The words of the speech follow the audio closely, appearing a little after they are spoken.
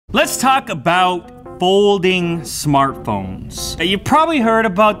Let's talk about folding smartphones. You've probably heard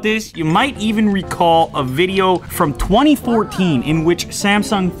about this. You might even recall a video from 2014 in which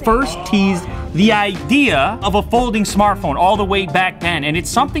Samsung first teased the idea of a folding smartphone all the way back then, and it's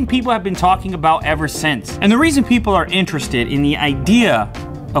something people have been talking about ever since. And the reason people are interested in the idea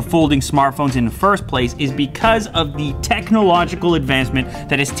of folding smartphones in the first place is because of the technological advancement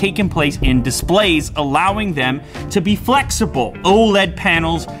that has taken place in displays, allowing them to be flexible. OLED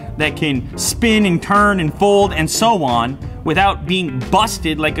panels that can spin and turn and fold and so on without being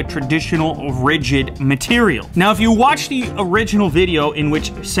busted like a traditional rigid material. Now, if you watch the original video in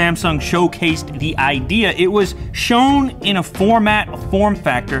which Samsung showcased the idea, it was shown in a form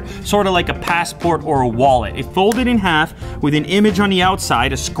factor, sort of like a passport or a wallet. It folded in half with an image on the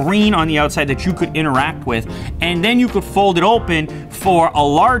outside, a screen on the outside that you could interact with, and then you could fold it open for a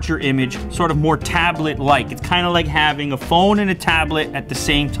larger image, sort of more tablet-like. It's kind of like having a phone and a tablet at the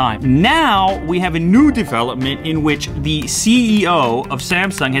same time. Now, we have a new development in which the CEO of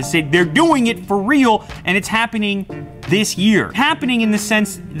Samsung has said they're doing it for real, and it's happening this year. Happening in the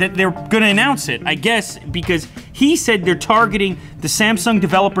sense that they're gonna announce it, I guess, because he said they're targeting the Samsung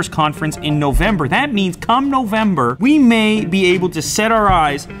Developers Conference in November. That means come November, we may be able to set our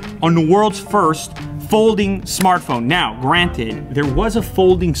eyes on the world's first folding smartphone. Now, granted, there was a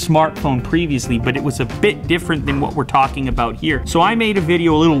folding smartphone previously, but it was a bit different than what we're talking about here. So I made a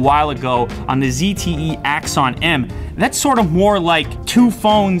video a little while ago on the ZTE Axon M. That's sort of more like two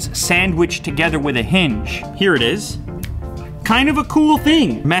phones sandwiched together with a hinge. Here it is. Kind of a cool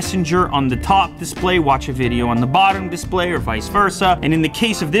thing. Messenger on the top display, watch a video on the bottom display, or vice versa. And in the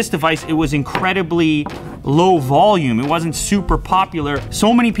case of this device, it was incredibly low volume. It wasn't super popular.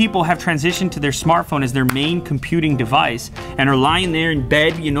 So many people have transitioned to their smartphone as their main computing device and are lying there in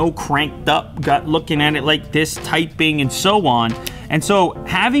bed, you know, cranked up, looking at it like this, typing and so on. And so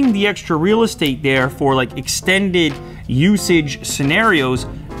having the extra real estate there for like extended usage scenarios,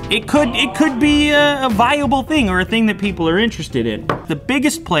 it could be a viable thing, or a thing that people are interested in. The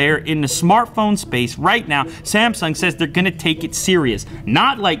biggest player in the smartphone space right now, Samsung, says they're gonna take it serious.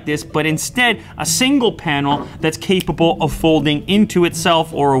 Not like this, but instead a single panel that's capable of folding into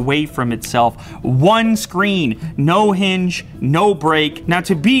itself or away from itself. One screen, no hinge, no break. Now,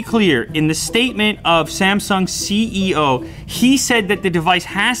 to be clear, in the statement of Samsung's CEO, he said that the device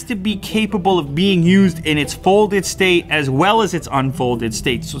has to be capable of being used in its folded state as well as its unfolded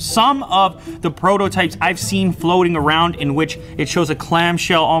state. So some of the prototypes I've seen floating around in which it shows a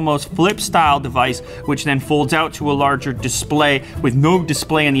clamshell, almost flip style device, which then folds out to a larger display with no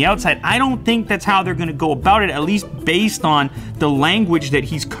display on the outside. I don't think that's how they're gonna go about it, at least based on the language that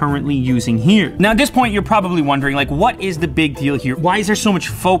he's currently using here. Now, at this point, you're probably wondering, like, what is the big deal here? Why is there so much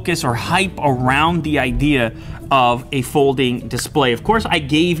focus or hype around the idea of a folding display? Of course, I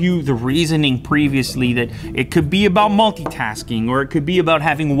gave you the reasoning previously that it could be about multitasking, or it could be about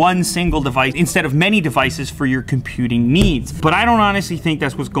having one single device instead of many devices for your computing needs. But I don't honestly think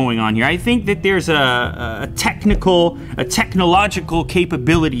that's what's going on here. I think that there's a technological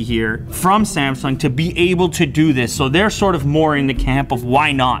capability here from Samsung to be able to do this. So they're sort of more in the camp of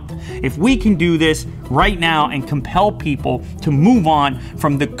why not? If we can do this right now and compel people to move on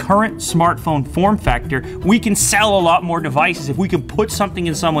from the current smartphone form factor, we can sell a lot more devices if we can put something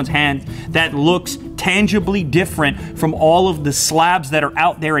in someone's hand that looks tangibly different from all of the slabs that are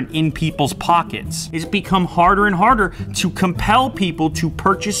out there and in people's pockets. It's become harder and harder to compel people to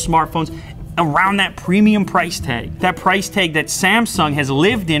purchase smartphones around that premium price tag. That price tag that Samsung has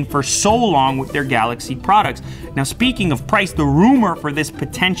lived in for so long with their Galaxy products. Now, speaking of price, the rumor for this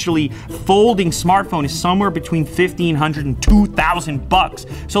potentially folding smartphone is somewhere between $1,500 and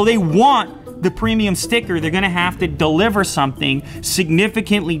 $2,000. So they want the premium sticker. They're gonna have to deliver something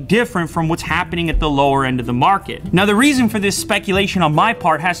significantly different from what's happening at the lower end of the market. Now, the reason for this speculation on my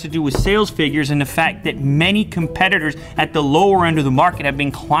part has to do with sales figures and the fact that many competitors at the lower end of the market have been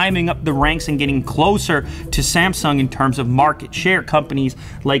climbing up the ranks and getting closer to Samsung in terms of market share. Companies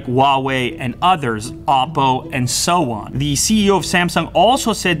like Huawei and others, Oppo and so on. The CEO of Samsung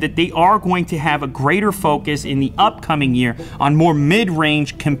also said that they are going to have a greater focus in the upcoming year on more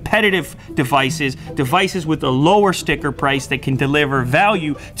mid-range competitive devices with a lower sticker price that can deliver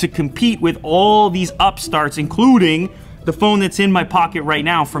value to compete with all these upstarts, including the phone that's in my pocket right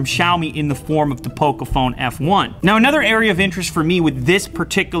now from Xiaomi in the form of the Pocophone F1. Now, another area of interest for me with this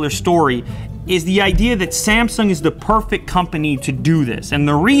particular story is the idea that Samsung is the perfect company to do this. And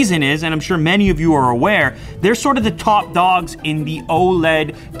the reason is, and I'm sure many of you are aware, they're sort of the top dogs in the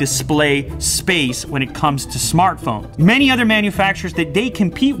OLED display space when it comes to smartphones. Many other manufacturers that they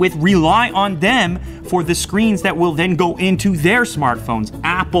compete with rely on them for the screens that will then go into their smartphones,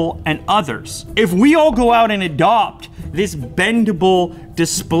 Apple and others. If we all go out and adopt this bendable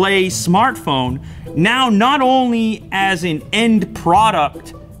display smartphone, now not only as an end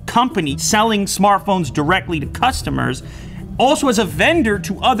product company selling smartphones directly to customers, also as a vendor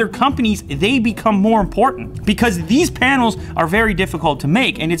to other companies, they become more important because these panels are very difficult to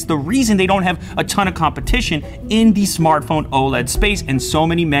make, and it's the reason they don't have a ton of competition in the smartphone OLED space, and so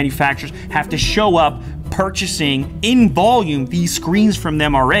many manufacturers have to show up purchasing in volume these screens from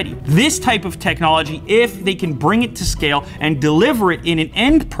them already. This type of technology, if they can bring it to scale and deliver it in an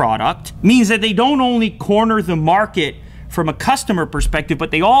end product, means that they don't only corner the market from a customer perspective,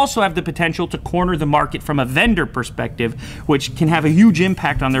 but they also have the potential to corner the market from a vendor perspective, which can have a huge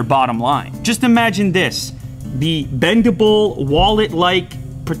impact on their bottom line. Just imagine this: the bendable, wallet-like,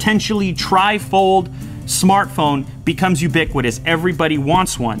 potentially tri-fold smartphone becomes ubiquitous. Everybody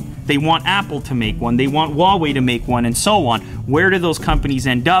wants one. They want Apple to make one. They want Huawei to make one, and so on. Where do those companies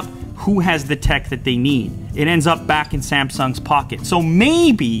end up? Who has the tech that they need? It ends up back in Samsung's pocket. So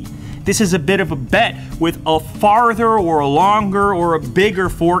maybe this is a bit of a bet with a farther or a longer or a bigger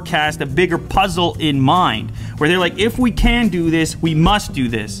forecast, a bigger puzzle in mind, where they're like, if we can do this, we must do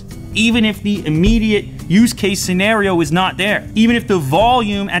this. Even if the immediate use case scenario is not there. Even if the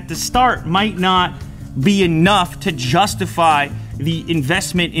volume at the start might not be enough to justify the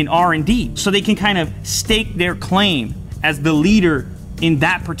investment in R&D. So they can kind of stake their claim as the leader in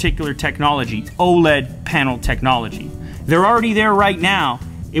that particular technology, OLED panel technology. They're already there right now.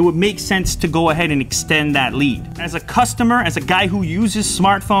 It would make sense to go ahead and extend that lead. As a customer, as a guy who uses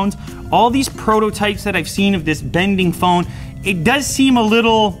smartphones, all these prototypes that I've seen of this bending phone, it doesn't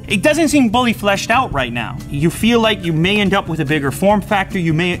seem fully fleshed out right now. You feel like you may end up with a bigger form factor,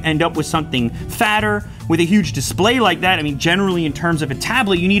 you may end up with something fatter, with a huge display like that. I mean, generally in terms of a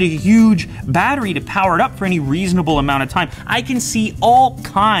tablet, you need a huge battery to power it up for any reasonable amount of time. I can see all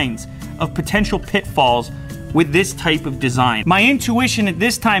kinds of potential pitfalls with this type of design. My intuition at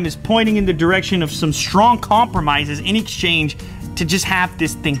this time is pointing in the direction of some strong compromises in exchange to just have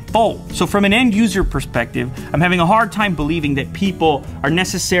this thing fold. So from an end user perspective, I'm having a hard time believing that people are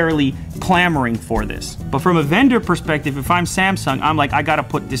necessarily clamoring for this. But from a vendor perspective, if I'm Samsung, I'm like, I gotta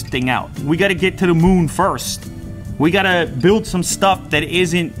put this thing out. We gotta get to the moon first. We gotta build some stuff that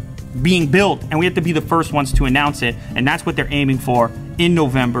isn't being built, and we have to be the first ones to announce it, and that's what they're aiming for in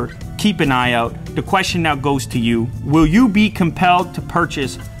November. Keep an eye out. The question now goes to you. Will you be compelled to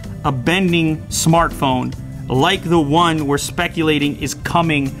purchase a bending smartphone like the one we're speculating is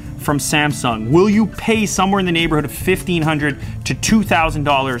coming from Samsung? Will you pay somewhere in the neighborhood of $1,500 to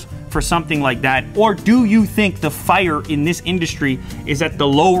 $2,000 for something like that? Or do you think the fire in this industry is at the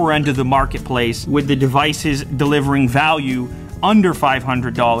lower end of the marketplace, with the devices delivering value under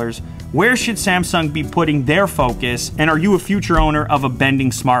 $500? Where should Samsung be putting their focus? And are you a future owner of a bending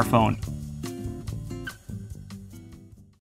smartphone?